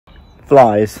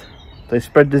flies. They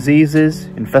spread diseases,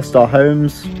 infest our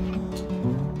homes,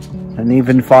 and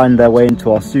even find their way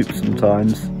into our soup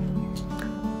sometimes.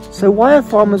 So why are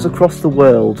farmers across the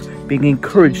world being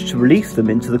encouraged to release them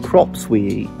into the crops we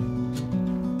eat?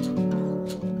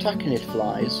 Tachinid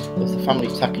flies, of the family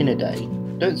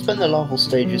Tachinidae, don't spend their larval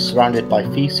stages surrounded by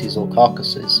feces or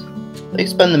carcasses. They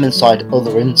spend them inside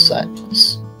other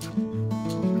insects.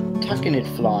 Tachinid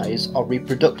flies are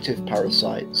reproductive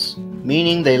parasites,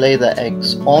 meaning they lay their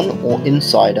eggs on or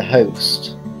inside a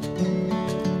host.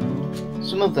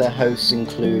 Some of their hosts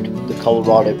include the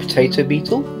Colorado potato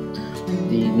beetle,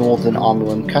 the northern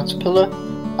armyworm caterpillar,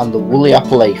 and the woolly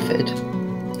apple aphid.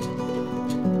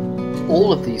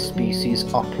 All of these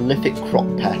species are prolific crop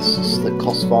pests that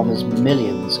cost farmers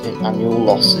millions in annual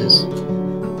losses.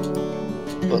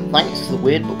 But thanks to the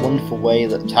weird but wonderful way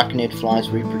that tachinid flies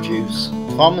reproduce,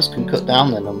 farmers can cut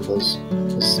down their numbers,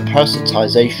 as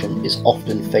parasitization is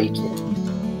often fatal.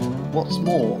 What's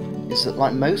more is that,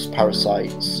 like most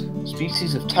parasites,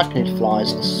 species of tachinid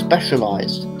flies are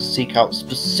specialised to seek out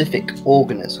specific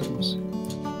organisms.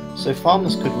 So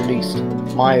farmers could release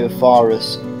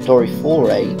Myophorus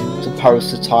doryphora to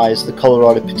parasitize the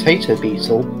Colorado potato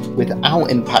beetle without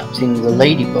impacting the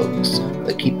ladybugs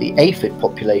that keep the aphid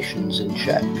populations in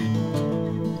check.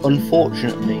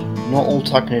 Unfortunately, not all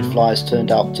tachinid flies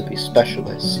turned out to be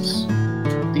specialists.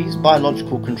 These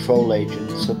biological control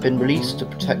agents have been released to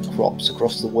protect crops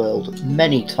across the world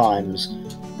many times,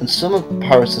 and some have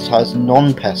parasitized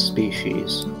non-pest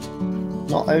species.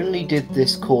 Not only did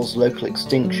this cause local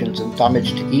extinctions and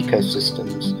damage to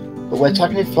ecosystems, but where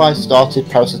tachinid flies started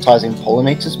parasitizing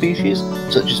pollinator species,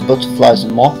 such as butterflies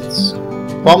and moths,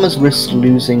 farmers risked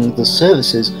losing the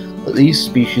services that these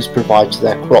species provide to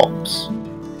their crops.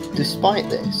 Despite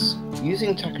this,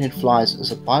 using tachinid flies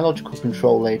as a biological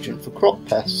control agent for crop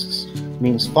pests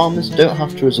means farmers don't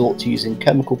have to resort to using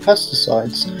chemical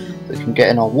pesticides that can get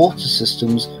in our water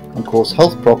systems and cause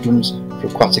health problems for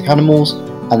aquatic animals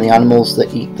and the animals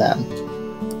that eat them.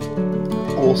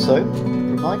 Also,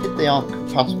 provided they aren't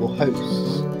compatible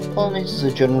hosts, pollinators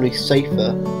are generally safer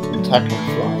than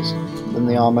tachinid flies than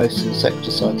they are most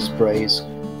insecticide sprays,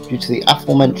 due to the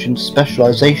aforementioned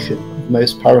specialisation of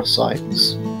most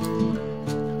parasites.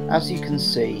 As you can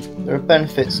see, there are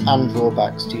benefits and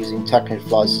drawbacks to using tachinid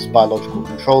flies as biological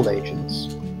control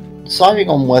agents. Deciding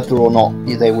on whether or not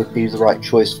they would be the right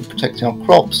choice for protecting our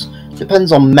crops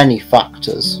depends on many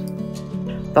factors.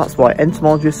 That's why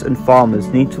entomologists and farmers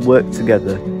need to work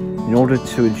together in order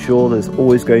to ensure there's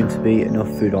always going to be enough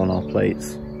food on our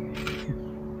plates.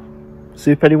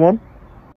 Soup, anyone?